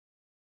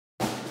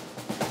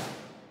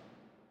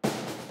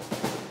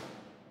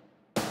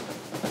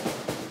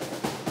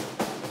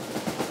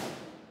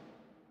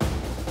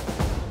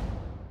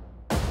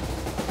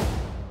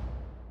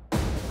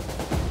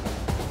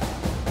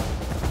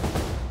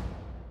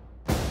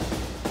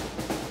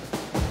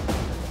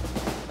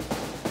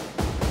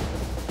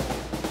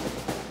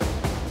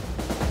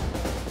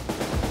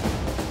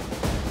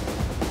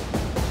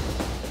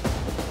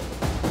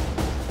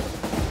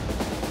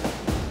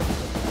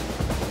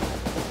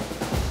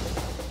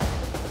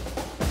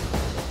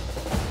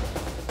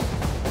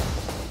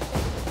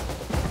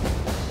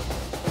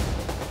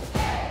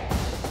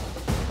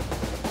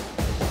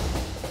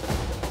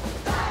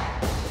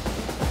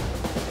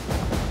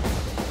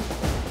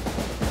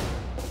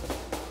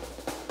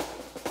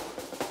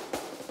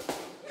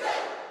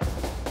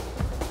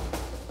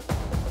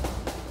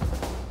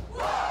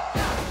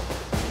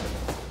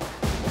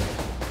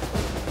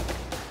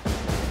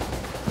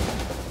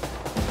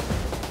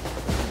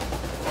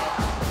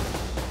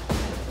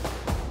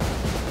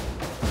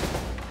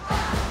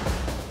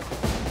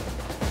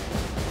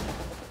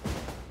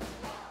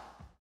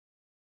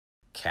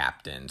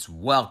Captains,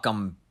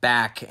 welcome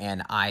back,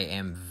 and I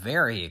am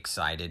very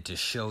excited to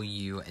show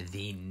you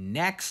the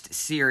next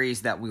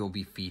series that we will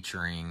be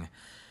featuring,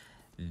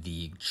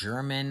 the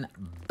German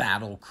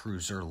battle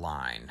cruiser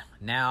line.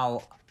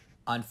 Now,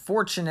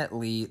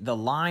 unfortunately, the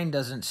line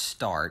doesn't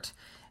start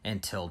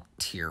until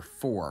Tier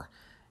 4,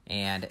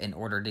 and in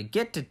order to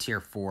get to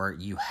Tier 4,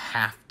 you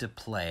have to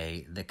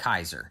play the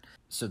Kaiser.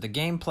 So the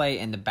gameplay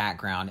in the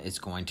background is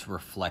going to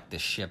reflect the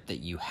ship that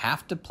you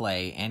have to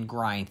play and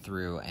grind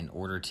through in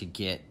order to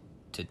get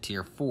to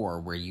Tier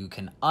 4, where you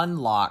can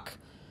unlock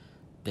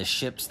the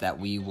ships that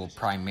we will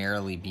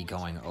primarily be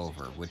going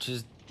over, which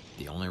is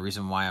the only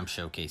reason why I'm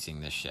showcasing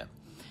this ship.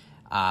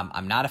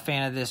 I'm not a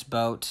fan of this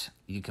boat.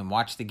 You can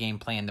watch the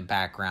gameplay in the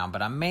background,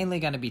 but I'm mainly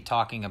going to be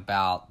talking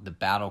about the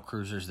battle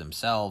cruisers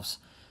themselves,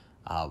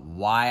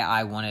 why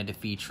I wanted to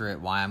feature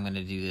it, why I'm going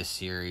to do this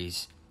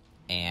series,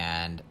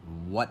 and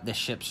what the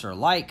ships are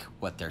like,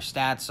 what their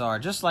stats are,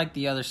 just like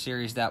the other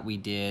series that we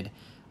did.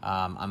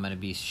 I'm going to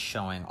be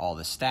showing all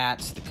the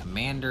stats, the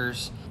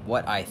commanders,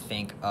 what I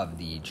think of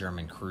the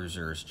German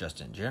cruisers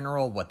just in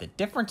general, what the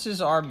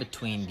differences are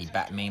between the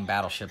main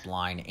battleship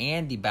line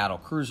and the battle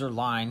cruiser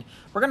line.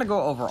 We're going to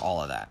go over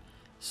all of that.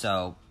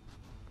 So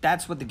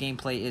that's what the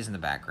gameplay is in the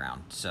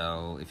background.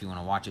 So if you want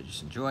to watch it,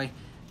 just enjoy.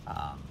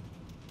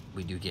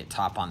 We do get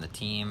top on the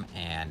team,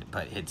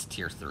 but it's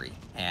Tier 3.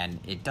 And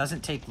it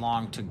doesn't take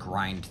long to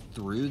grind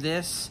through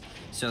this.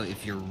 So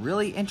if you're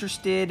really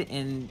interested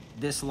in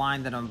this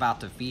line that I'm about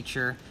to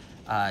feature,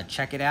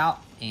 check it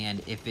out.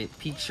 And if it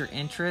piques your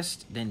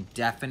interest, then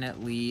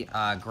definitely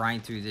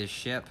grind through this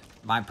ship.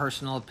 My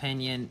personal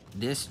opinion,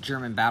 this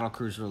German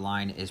battlecruiser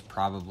line is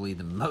probably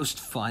the most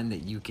fun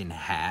that you can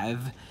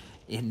have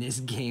in this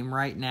game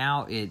right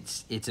now.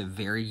 It's a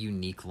very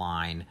unique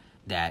line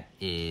that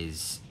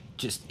is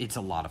it's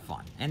a lot of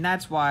fun, and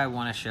that's why I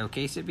want to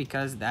showcase it,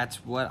 because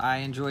that's what I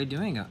enjoy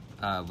doing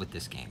with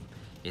this game,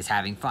 is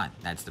having fun.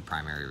 That's the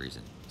primary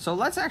reason. So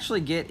let's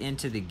actually get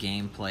into the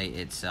gameplay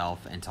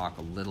itself and talk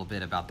a little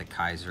bit about the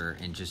Kaiser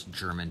and just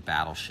German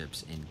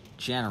battleships in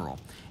general.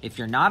 If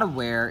you're not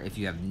aware, if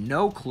you have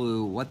no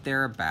clue what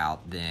they're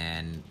about,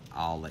 then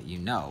I'll let you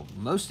know.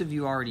 Most of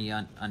you already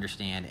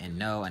understand and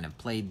know and have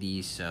played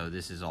these, so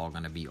this is all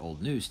going to be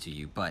old news to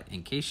you. But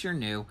in case you're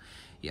new,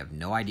 you have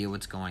no idea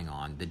what's going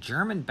on, the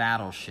German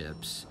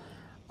battleships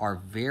are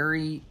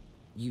very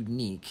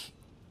unique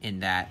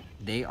in that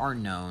they are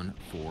known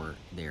for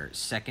their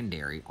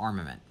secondary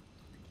armament.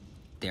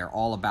 They're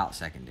all about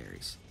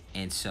secondaries.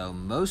 And so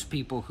most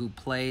people who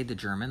play the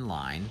German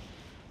line,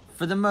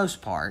 for the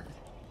most part,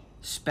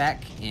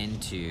 spec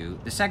into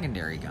the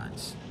secondary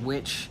guns,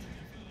 which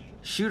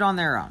shoot on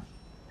their own.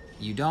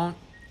 You don't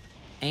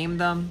aim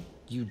them,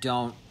 you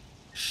don't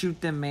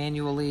shoot them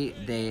manually.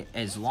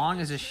 As long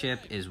as a ship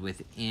is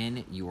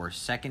within your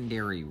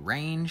secondary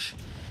range,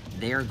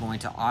 they are going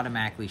to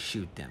automatically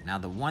shoot them. Now,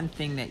 the one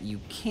thing that you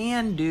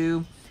can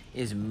do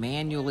is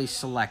manually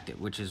select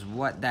it, which is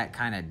what that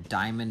kind of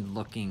diamond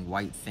looking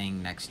white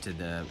thing next to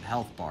the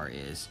health bar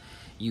is.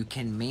 You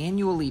can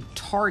manually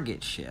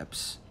target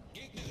ships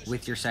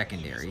with your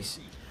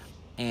secondaries,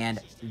 and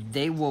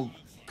they will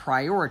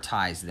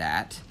prioritize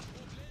that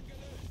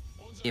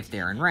if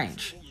they're in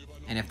range.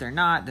 And if they're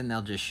not, then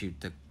they'll just shoot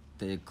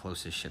the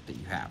closest ship that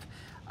you have.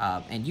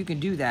 And you can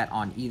do that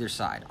on either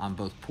side, on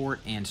both port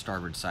and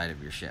starboard side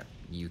of your ship.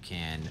 You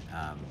can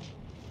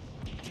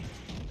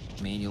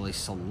manually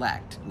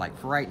select, like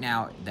for right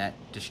now, that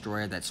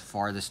destroyer that's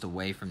farthest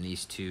away from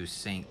these two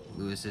St.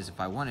 Louis's. If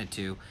I wanted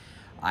to,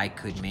 I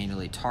could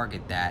manually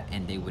target that,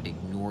 and they would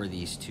ignore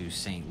these two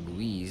St.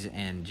 Louis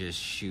and just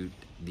shoot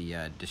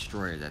the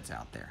destroyer that's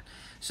out there.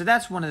 So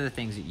that's one of the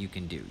things that you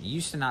can do. You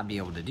used to not be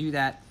able to do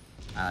that.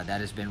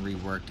 That has been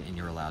reworked, and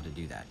you're allowed to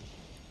do that.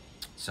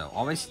 So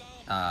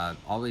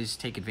always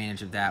take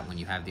advantage of that when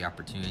you have the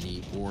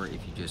opportunity, or if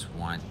you just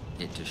want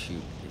it to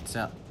shoot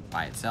itself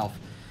by itself,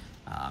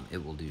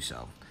 it will do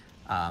so.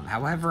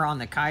 However, on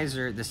the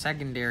Kaiser, the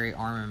secondary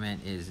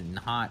armament is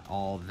not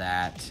all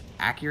that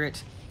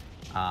accurate.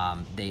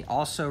 They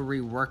also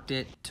reworked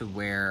it to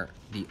where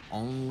the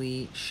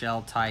only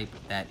shell type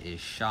that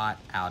is shot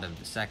out of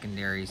the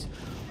secondaries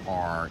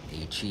are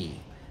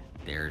HE.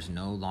 There's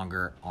no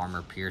longer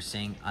armor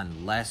piercing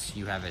unless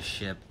you have a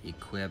ship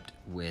equipped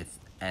with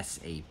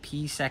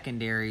SAP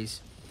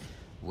secondaries,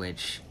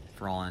 which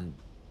for all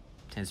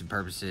intents and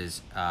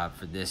purposes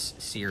for this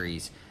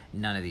series,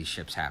 none of these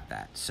ships have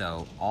that.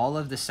 So all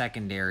of the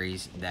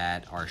secondaries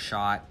that are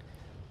shot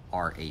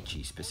are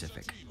HE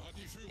specific.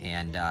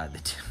 And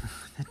the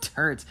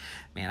turrets,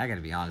 man, I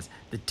gotta be honest,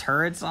 the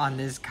turrets on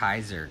this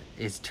Kaiser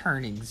is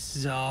turning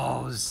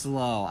so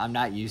slow. I'm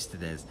not used to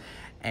this.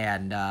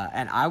 And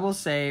I will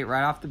say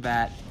right off the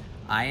bat,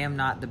 I am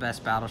not the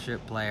best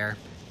battleship player.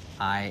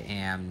 I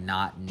am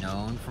not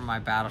known for my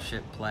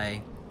battleship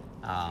play.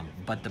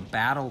 But the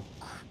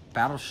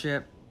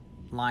battleship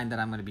line that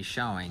I'm going to be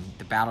showing,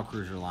 the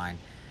battlecruiser line,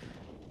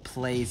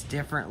 plays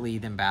differently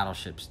than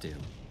battleships do.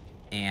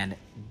 And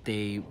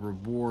they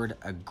reward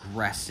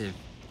aggressive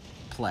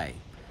play.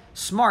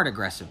 Smart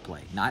aggressive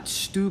play, not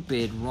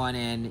stupid run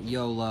in,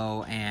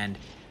 YOLO, and,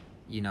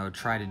 you know,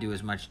 try to do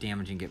as much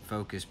damage and get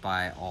focused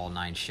by all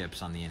 9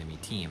 ships on the enemy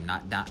team.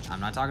 I'm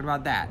not talking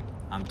about that.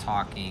 I'm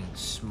talking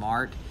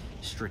smart,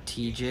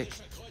 strategic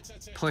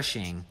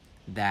pushing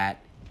that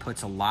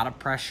puts a lot of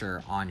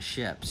pressure on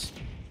ships,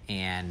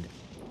 and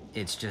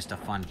it's just a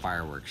fun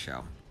fireworks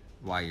show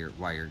while you're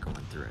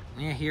going through it.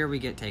 Yeah, here we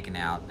get taken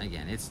out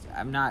again.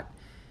 I'm not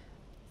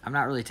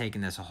really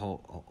taking this a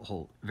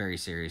whole very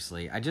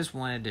seriously. I just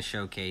wanted to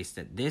showcase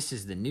that this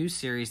is the new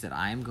series that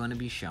I am going to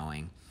be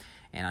showing,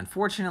 and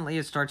unfortunately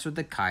it starts with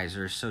the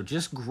Kaiser, so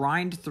just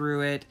grind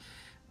through it,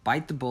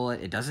 bite the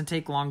bullet. It doesn't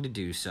take long to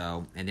do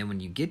so, and then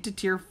when you get to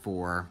tier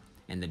 4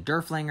 and the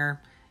Derflinger,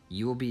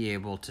 you will be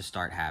able to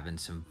start having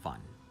some fun.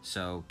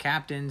 So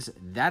captains,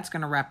 that's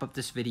going to wrap up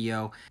this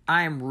video.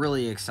 I am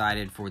really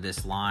excited for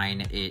this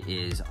line. It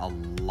is a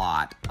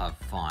lot of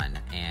fun,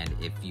 and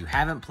if you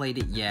haven't played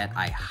it yet,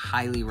 I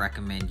highly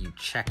recommend you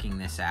checking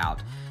this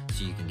out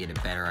so you can get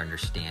a better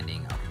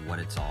understanding of what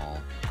it's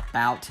all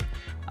about.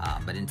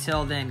 But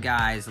until then,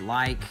 guys,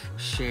 like,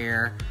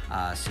 share,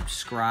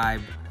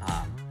 subscribe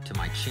to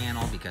my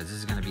channel, because this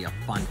is going to be a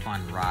fun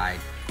ride.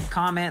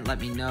 Comment, let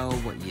me know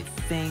what you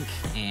think,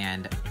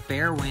 and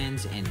fair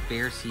winds and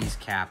fair seas,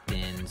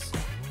 captains.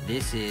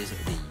 This is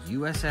the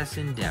USS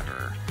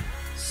Endeavor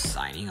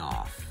signing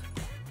off.